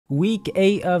Week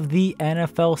 8 of the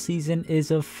NFL season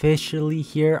is officially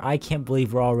here. I can't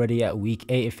believe we're already at week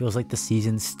 8. It feels like the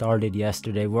season started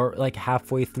yesterday. We're like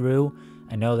halfway through.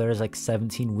 I know there's like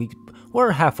 17 weeks.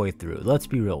 We're halfway through. Let's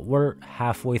be real. We're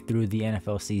halfway through the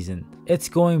NFL season. It's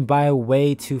going by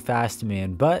way too fast,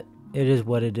 man, but it is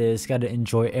what it is. Got to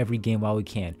enjoy every game while we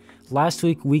can. Last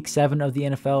week, week 7 of the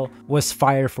NFL was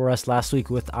fire for us last week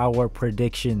with our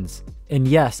predictions. And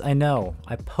yes, I know,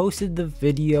 I posted the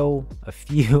video a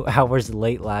few hours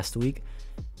late last week.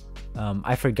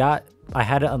 I forgot, I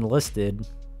had it unlisted.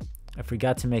 I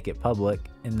forgot to make it public.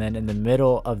 And then in the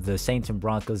middle of the Saints and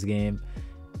Broncos game,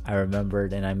 I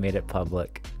remembered and I made it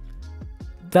public.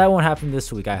 That won't happen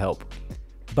this week, I hope.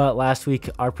 But last week,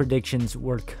 our predictions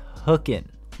were cooking.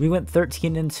 We went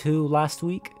 13-2 last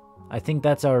week. I think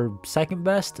that's our second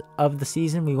best of the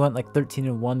season. We went like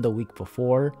 13-1 the week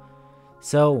before.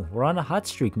 So we're on a hot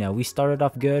streak now. We started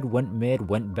off good, went mid,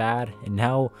 went bad, and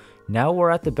now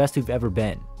we're at the best we've ever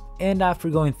been. And after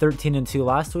going 13-2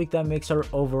 last week, that makes our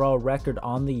overall record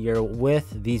on the year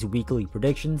with these weekly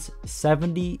predictions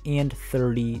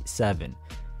 70-37.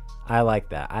 I like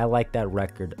that. I like that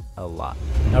record a lot.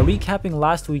 Now, recapping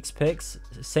last week's picks,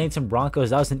 Saints and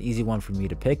Broncos, that was an easy one for me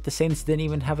to pick. The Saints didn't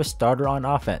even have a starter on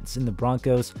offense, and the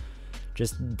Broncos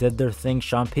just did their thing.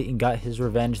 Sean Payton got his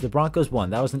revenge. The Broncos won.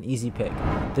 That was an easy pick.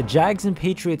 The Jags and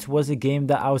Patriots was a game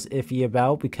that I was iffy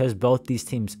about because both these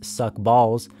teams suck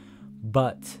balls,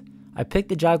 but I picked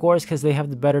the Jaguars because they have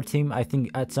the better team. I think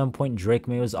at some point Drake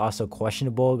May was also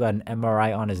questionable, got an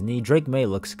MRI on his knee. Drake May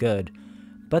looks good,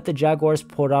 but the Jaguars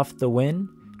pulled off the win.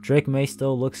 Drake May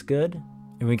still looks good,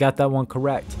 and we got that one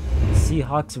correct.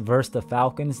 Seahawks versus the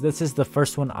Falcons. This is the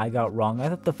first one I got wrong. I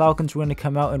thought the Falcons were going to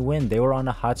come out and win. They were on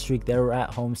a hot streak. They were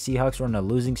at home. Seahawks were on a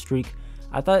losing streak.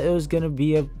 I thought it was going to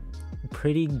be a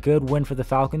pretty good win for the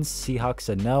Falcons. Seahawks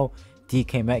said no.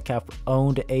 DK Metcalf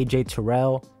owned AJ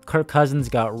Terrell. Kirk Cousins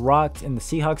got rocked, and the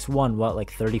Seahawks won, what,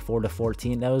 like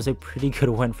 34-14? That was a pretty good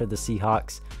win for the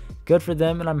Seahawks. Good for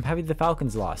them, and I'm happy the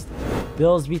Falcons lost.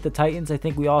 Bills beat the Titans. I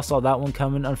think we all saw that one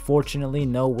coming. Unfortunately,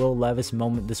 no Will Levis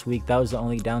moment this week. That was the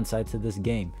only downside to this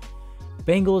game.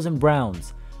 Bengals and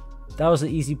Browns. That was an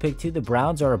easy pick too. The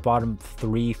Browns are a bottom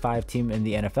 3-5 team in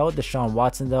the NFL. Deshaun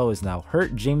Watson, though, is now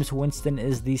hurt. Jameis Winston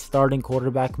is the starting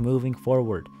quarterback moving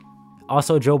forward.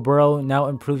 Also, Joe Burrow now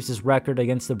improves his record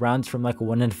against the Browns from like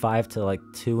 1-5 to like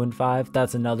 2-5.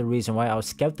 That's another reason why I was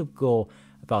skeptical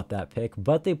about that pick,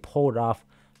 but they pulled off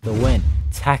the win.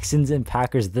 Texans and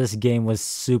Packers, this game was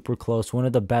super close. One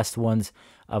of the best ones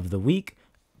of the week,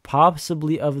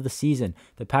 possibly of the season.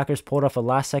 The Packers pulled off a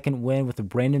last-second win with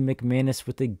Brandon McManus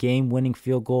with a game-winning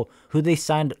field goal, who they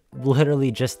signed literally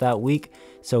just that week.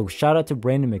 So shout out to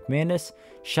Brandon McManus.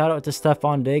 Shout out to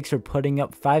Stephon Diggs for putting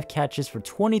up 5 catches for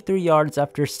 23 yards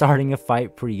after starting a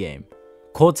fight pregame.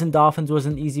 Colts and Dolphins was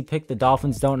an easy pick. The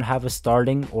Dolphins don't have a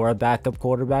starting or a backup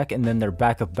quarterback, and then their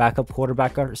backup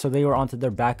quarterback, so they were onto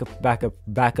their backup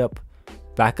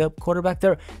quarterback.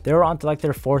 They were onto like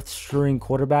their 4th string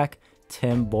quarterback,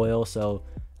 Tim Boyle. So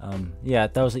yeah,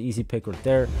 that was an easy pick right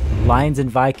there. Lions and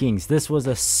Vikings. This was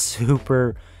a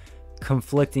super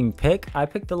conflicting pick. I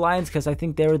picked the Lions because I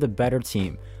think they were the better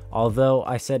team. Although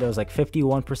I said it was like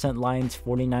 51% Lions,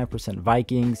 49%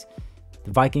 Vikings.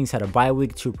 The Vikings had a bye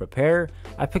week to prepare.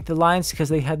 I picked the Lions because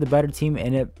they had the better team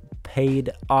and it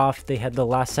paid off. They had the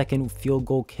last-second field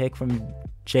goal kick from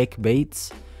Jake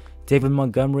Bates. David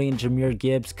Montgomery and Jahmyr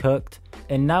Gibbs cooked.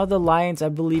 And now the Lions, I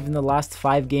believe, in the last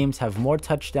 5 games have more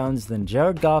touchdowns than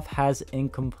Jared Goff has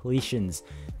incompletions.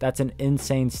 That's an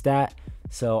insane stat.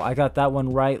 So I got that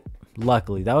one right.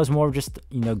 Luckily, that was more just,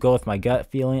 go with my gut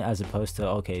feeling as opposed to,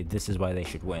 okay, this is why they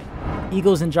should win.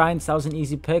 Eagles and Giants, that was an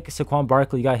easy pick. Saquon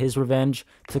Barkley got his revenge,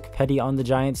 took Petty on the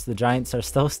Giants. The Giants are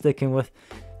still sticking with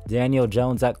Daniel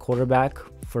Jones at quarterback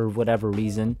for whatever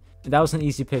reason. That was an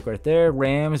easy pick right there.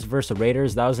 Rams versus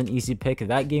Raiders, that was an easy pick.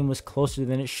 That game was closer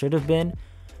than it should have been.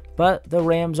 But the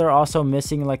Rams are also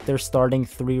missing like their starting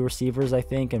 3 receivers, I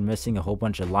think, and missing a whole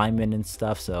bunch of linemen and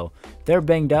stuff. So they're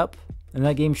banged up. And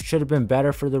that game should have been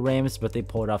better for the Rams, but they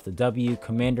pulled off the W.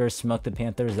 Commanders smoked the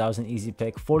Panthers. That was an easy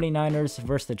pick. 49ers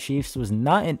versus the Chiefs was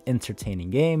not an entertaining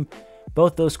game.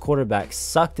 Both those quarterbacks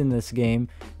sucked in this game.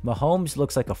 Mahomes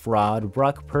looks like a fraud.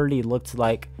 Brock Purdy looked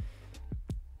like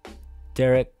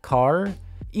Derek Carr.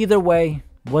 Either way,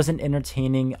 wasn't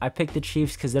entertaining. I picked the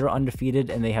Chiefs because they're undefeated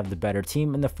and they have the better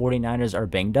team, and the 49ers are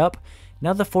banged up.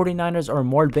 Now the 49ers are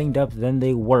more banged up than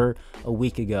they were a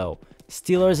week ago.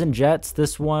 Steelers and Jets,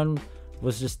 this one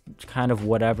was just kind of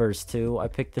whatever's too. I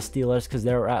picked the Steelers because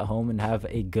they're at home and have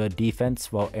a good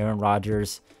defense, while Aaron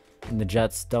Rodgers and the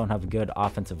Jets don't have a good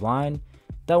offensive line.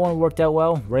 that one worked out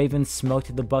well. Ravens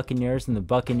smoked the Buccaneers, and the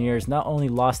Buccaneers not only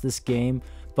lost this game,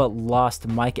 but lost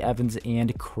Mike Evans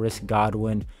and Chris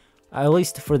Godwin. At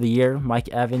least for the year. Mike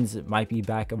Evans might be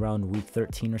back around week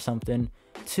 13 or something.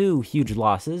 2 huge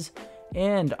losses.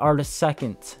 And our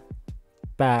second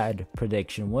bad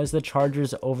prediction was the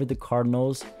Chargers over the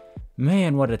Cardinals.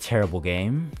 Man, what a terrible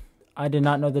game. I did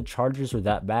not know the Chargers were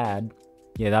that bad.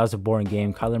 Yeah, that was a boring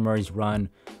game. Kyler Murray's run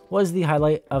was the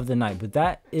highlight of the night. But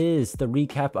that is the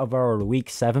recap of our week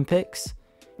 7 picks.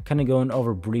 Kind of going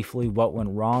over briefly what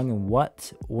went wrong and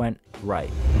what went right.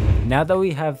 Now that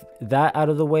we have that out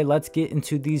of the way, let's get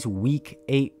into these week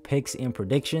 8 picks and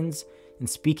predictions. And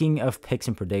speaking of picks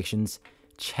and predictions,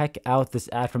 check out this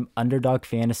ad from Underdog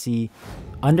Fantasy.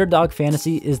 Underdog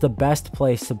Fantasy is the best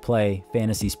place to play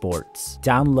fantasy sports.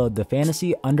 Download the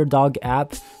Fantasy Underdog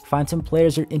app, find some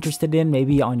players you're interested in,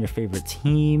 maybe on your favorite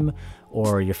team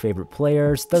or your favorite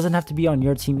players. Doesn't have to be on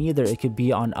your team either, it could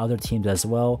be on other teams as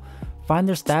well. Find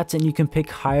their stats and you can pick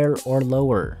higher or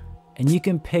lower. And you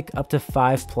can pick up to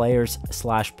 5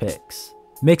 players/picks.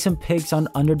 Make some picks on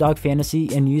Underdog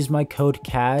Fantasy and use my code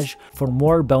CASH for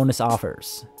more bonus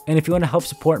offers. And if you want to help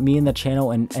support me and the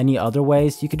channel in any other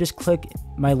ways, you can just click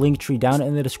my link tree down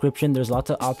in the description. There's lots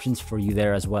of options for you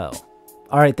there as well.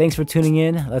 Alright, thanks for tuning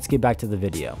in. Let's get back to the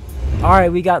video.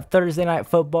 Alright, we got Thursday Night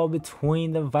Football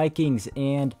between the Vikings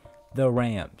and the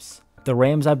Rams. The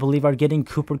Rams, I believe, are getting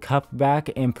Cooper Kupp back,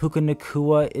 and Puka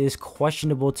Nacua is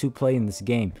questionable to play in this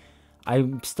game.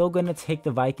 I'm still going to take the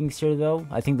Vikings here, though.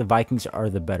 I think the Vikings are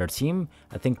the better team.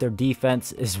 I think their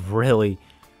defense is really,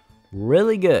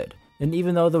 really good. And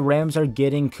even though the Rams are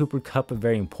getting Cooper Kupp, a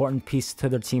very important piece to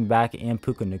their team back, and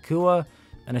Puka Nacua,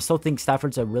 and I still think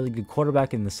Stafford's a really good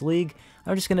quarterback in this league,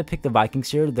 I'm just going to pick the Vikings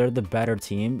here. They're the better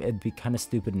team. It'd be kind of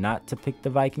stupid not to pick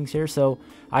the Vikings here, so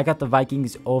I got the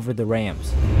Vikings over the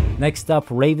Rams. Next up,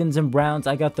 Ravens and Browns.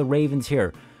 I got the Ravens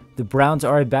here. The Browns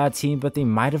are a bad team, but they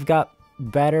might have got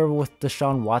better with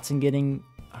Deshaun Watson getting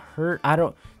hurt.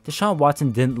 Deshaun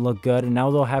Watson didn't look good, and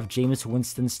now they'll have Jameis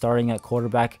Winston starting at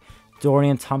quarterback.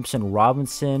 Dorian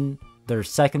Thompson-Robinson, their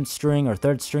second string or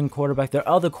third string quarterback. Their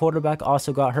other quarterback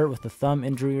also got hurt with a thumb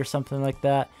injury or something like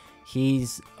that.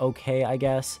 He's okay, I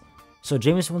guess. So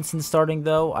Jameis Winston starting,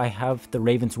 though. I have the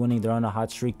Ravens winning. They're on a hot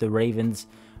streak. The Ravens,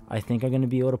 I think, are going to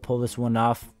be able to pull this one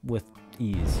off with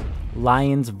ease.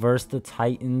 Lions versus the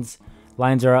Titans.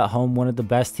 Lions are at home, one of the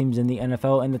best teams in the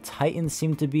NFL, and the Titans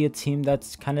seem to be a team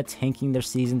that's kind of tanking their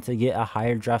season to get a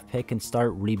higher draft pick and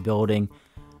start rebuilding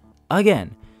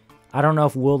again. I don't know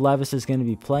if Will Levis is going to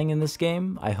be playing in this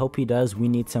game. I hope he does. We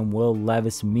need some Will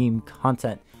Levis meme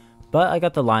content. But I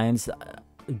got the Lions.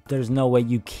 There's no way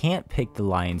you can't pick the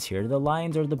Lions here. The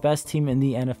Lions are the best team in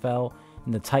the NFL,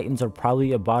 and the Titans are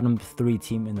probably a bottom 3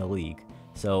 team in the league.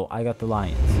 So I got the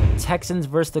Lions. Texans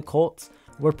versus the Colts.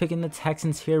 We're picking the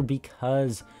Texans here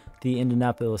because the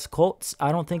Indianapolis Colts,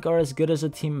 I don't think, are as good as a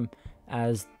team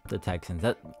as the Texans.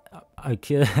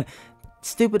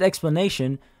 Stupid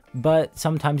explanation, but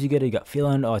sometimes you get a gut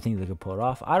feeling, oh, I think they could pull it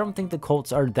off. I don't think the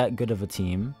Colts are that good of a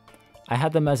team. I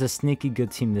had them as a sneaky good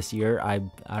team this year. I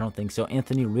don't think so.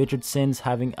 Anthony Richardson's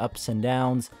having ups and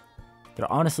downs.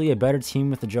 They're honestly a better team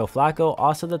with the Joe Flacco.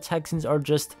 Also, the Texans are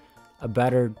just a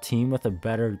better team with a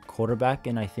better quarterback,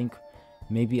 and I think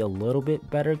maybe a little bit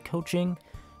better coaching.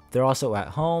 They're also at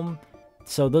home.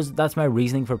 So that's my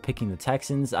reasoning for picking the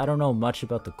Texans. I don't know much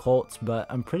about the Colts, but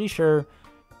I'm pretty sure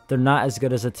they're not as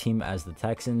good as a team as the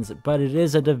Texans. But it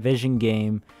is a division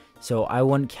game, so I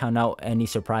wouldn't count out any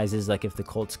surprises like if the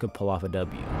Colts could pull off a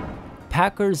W.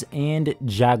 Packers and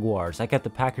Jaguars. I got the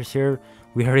Packers here.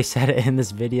 We already said it in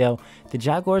this video. The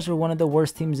Jaguars were one of the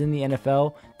worst teams in the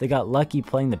NFL. They got lucky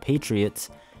playing the Patriots.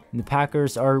 And the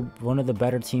Packers are one of the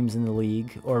better teams in the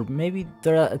league, or maybe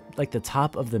they're at like the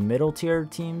top of the middle tier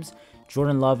teams.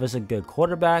 Jordan Love is a good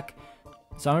quarterback.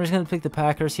 So I'm just going to pick the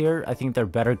Packers here. I think they're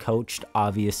better coached,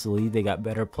 obviously. They got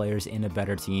better players and a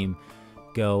better team.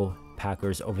 Go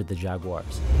Packers over the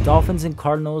Jaguars. Dolphins and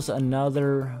Cardinals,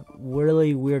 another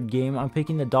really weird game. I'm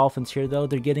picking the Dolphins here, though.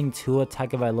 They're getting Tua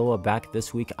Tagovailoa back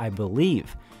this week, I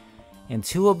believe. And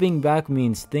Tua being back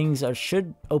means things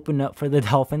should open up for the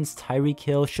Dolphins. Tyreek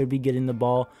Hill should be getting the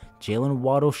ball. Jalen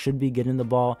Waddle should be getting the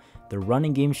ball. The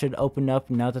running game should open up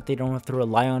now that they don't have to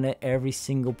rely on it every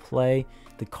single play.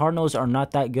 The Cardinals are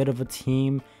not that good of a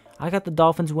team. I got the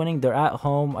Dolphins winning. They're at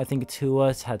home. I think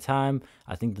Tua's had time.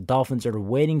 I think the Dolphins are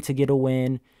waiting to get a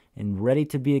win and ready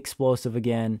to be explosive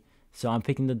again. So I'm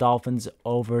picking the Dolphins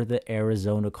over the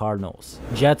Arizona Cardinals.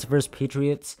 Jets versus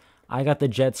Patriots. I got the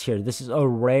Jets here. This is a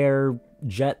rare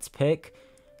Jets pick.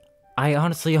 I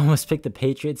honestly almost picked the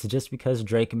Patriots just because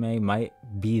Drake May might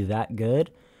be that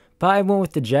good. But I went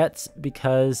with the Jets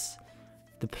because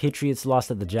the Patriots lost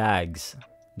to the Jags.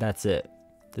 That's it.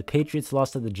 The Patriots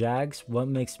lost to the Jags. What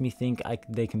makes me think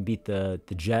they can beat the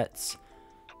Jets,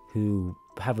 who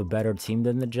have a better team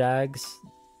than the Jags?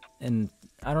 And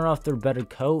I don't know if they're better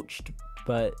coached,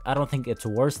 but I don't think it's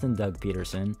worse than Doug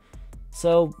Peterson.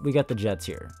 So we got the Jets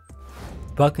here.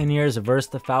 Buccaneers versus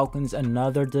the Falcons,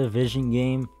 another division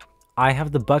game. I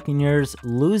have the Buccaneers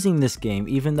losing this game,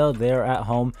 even though they're at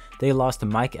home. They lost to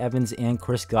Mike Evans and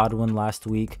Chris Godwin last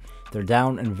week. They're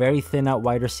down and very thin at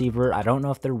wide receiver. I don't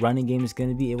know if their running game is going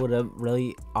to be able to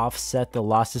really offset the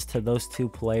losses to those two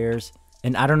players.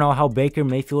 And I don't know how Baker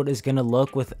Mayfield is going to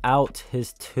look without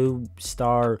his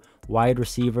two-star wide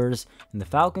receivers. And the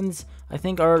Falcons, I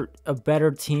think, are a better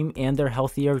team and they're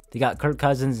healthier. They got Kirk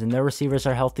Cousins and their receivers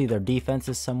are healthy. Their defense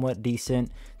is somewhat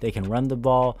decent. They can run the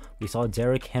ball. We saw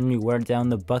Derrick Henry wear down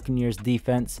the Buccaneers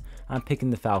defense. I'm picking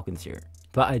the Falcons here.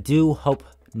 But I do hope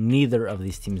neither of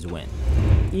these teams win.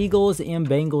 Eagles and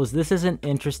Bengals, this is an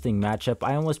interesting matchup.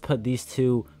 I almost put these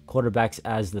two quarterbacks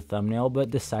as the thumbnail, but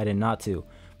decided not to.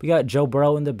 We got Joe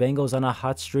Burrow and the Bengals on a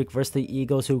hot streak versus the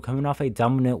Eagles, who are coming off a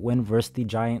dominant win versus the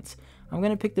Giants. I'm going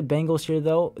to pick the Bengals here,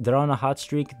 though. They're on a hot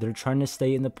streak. They're trying to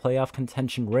stay in the playoff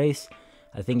contention race.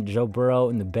 I think Joe Burrow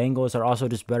and the Bengals are also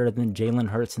just better than Jalen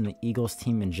Hurts and the Eagles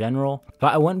team in general.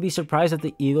 But I wouldn't be surprised if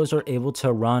the Eagles are able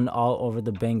to run all over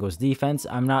the Bengals defense.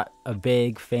 I'm not a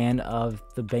big fan of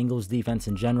the Bengals defense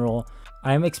in general.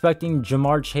 I am expecting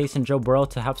Jamar Chase and Joe Burrow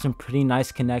to have some pretty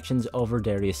nice connections over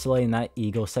Darius Slay and that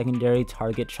Eagles secondary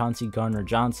target Chauncey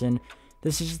Gardner-Johnson.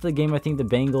 This is just the game I think the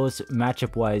Bengals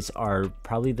matchup-wise are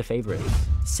probably the favorites.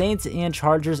 Saints and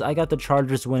Chargers, I got the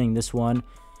Chargers winning this one.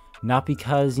 Not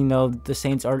because, you know, the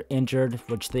Saints are injured,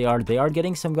 which they are. They are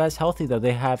getting some guys healthy, though.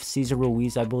 They have Cesar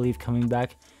Ruiz, I believe, coming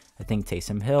back. I think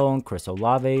Taysom Hill, Chris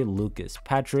Olave, Lucas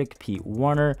Patrick, Pete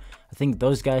Warner. I think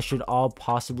those guys should all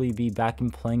possibly be back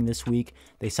and playing this week.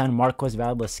 They signed Marquez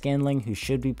Valdes-Scantling, who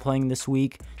should be playing this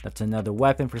week. That's another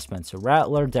weapon for Spencer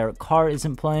Rattler. Derek Carr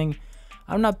isn't playing.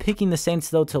 I'm not picking the Saints,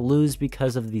 though, to lose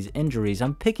because of these injuries.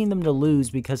 I'm picking them to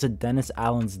lose because of Dennis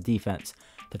Allen's defense.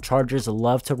 The Chargers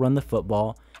love to run the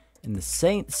football, and the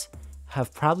Saints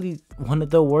have probably one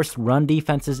of the worst run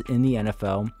defenses in the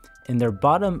NFL, and they're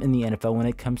bottom in the NFL when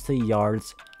it comes to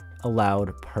yards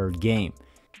allowed per game.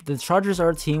 The Chargers are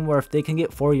a team where if they can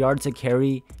get 4 yards a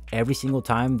carry every single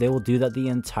time, they will do that the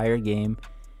entire game.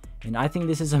 And I think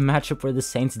this is a matchup where the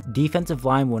Saints defensive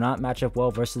line will not match up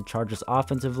well versus the Chargers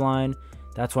offensive line.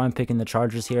 That's why I'm picking the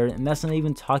Chargers here. And that's not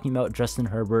even talking about Justin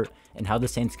Herbert and how the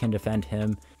Saints can defend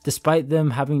him. Despite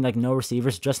them having like no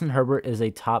receivers, Justin Herbert is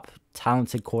a top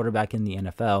talented quarterback in the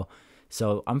NFL.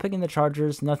 So I'm picking the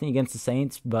Chargers. Nothing against the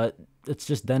Saints, but it's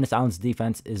just Dennis Allen's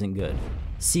defense isn't good.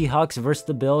 Seahawks versus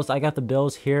the Bills. I got the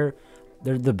Bills here.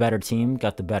 They're the better team,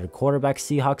 got the better quarterback.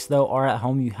 Seahawks, though, are at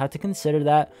home. You have to consider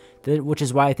that, which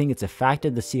is why I think it's a fact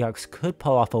that the Seahawks could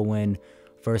pull off a win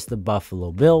versus the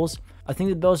Buffalo Bills. I think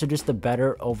the Bills are just a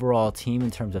better overall team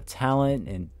in terms of talent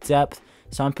and depth,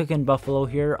 so I'm picking Buffalo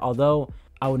here, although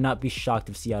I would not be shocked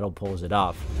if Seattle pulls it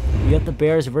off. We got the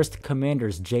Bears versus the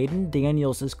Commanders. Jaden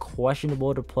Daniels is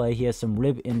questionable to play. He has some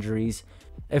rib injuries.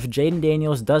 If Jaden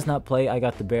Daniels does not play, I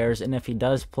got the Bears, and if he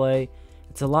does play,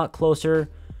 it's a lot closer.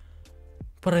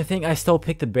 But I think I still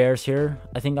pick the Bears here.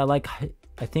 I think I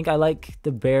like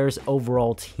the Bears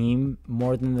overall team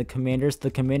more than the Commanders. The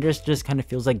Commanders just kind of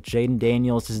feels like Jaden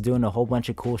Daniels is doing a whole bunch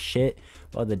of cool shit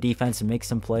while the defense makes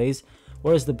some plays.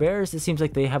 Whereas the Bears, it seems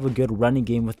like they have a good running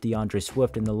game with DeAndre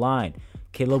Swift in the line.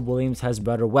 Caleb Williams has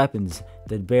better weapons.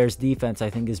 The Bears defense,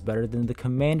 I think, is better than the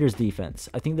Commanders defense.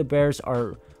 I think the Bears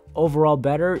are overall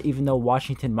better, even though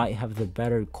Washington might have the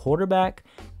better quarterback.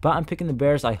 But I'm picking the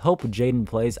Bears. I hope Jaden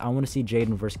plays. I want to see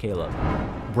Jaden versus Caleb.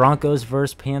 Broncos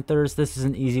versus Panthers. This is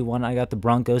an easy one. I got the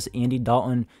Broncos. Andy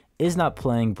Dalton is not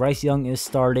playing. Bryce Young is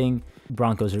starting.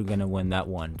 Broncos are going to win that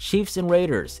one. Chiefs and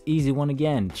Raiders. Easy one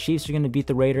again. Chiefs are going to beat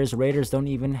the Raiders. Raiders don't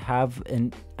even have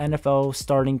an NFL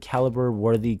starting caliber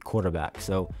worthy quarterback.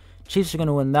 So Chiefs are going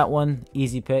to win that one.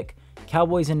 Easy pick.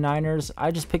 Cowboys and Niners.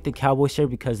 I just picked the Cowboys here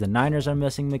because the Niners are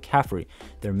missing McCaffrey.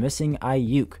 They're missing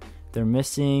Ayuk. They're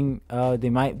missing, they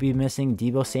might be missing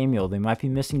Deebo Samuel. They might be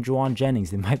missing Juwan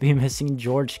Jennings. They might be missing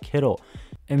George Kittle.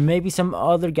 And maybe some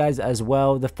other guys as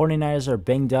well. The 49ers are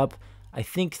banged up. I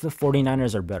think the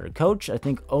 49ers are better coached. I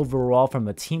think overall from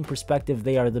a team perspective,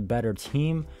 they are the better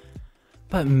team.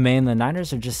 But man, the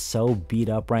Niners are just so beat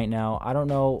up right now. I don't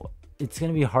know. It's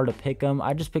going to be hard to pick them.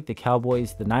 I just picked the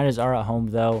Cowboys. The Niners are at home,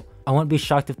 though. I wouldn't be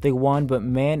shocked if they won, but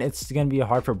man, it's going to be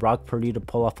hard for Brock Purdy to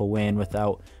pull off a win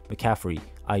without McCaffrey,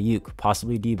 Ayuk,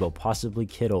 possibly Deebo, possibly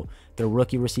Kittle. Their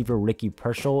rookie receiver, Ricky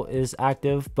Pearsall, is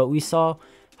active, but we saw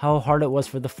how hard it was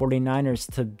for the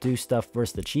 49ers to do stuff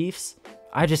versus the Chiefs.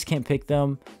 I just can't pick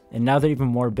them, and now they're even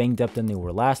more banged up than they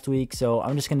were last week, so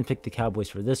I'm just going to pick the Cowboys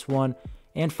for this one.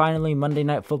 And finally, Monday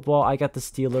Night Football, I got the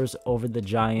Steelers over the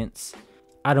Giants.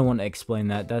 I don't want to explain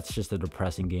that. That's just a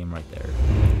depressing game right there.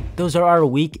 Those are our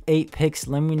Week 8 picks.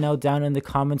 Let me know down in the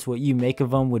comments what you make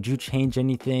of them. Would you change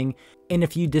anything? And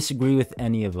if you disagree with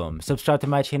any of them. Subscribe to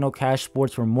my channel, Cash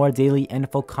Sports, for more daily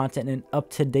NFL content and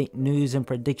up-to-date news and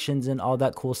predictions and all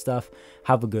that cool stuff.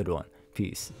 Have a good one.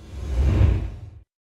 Peace.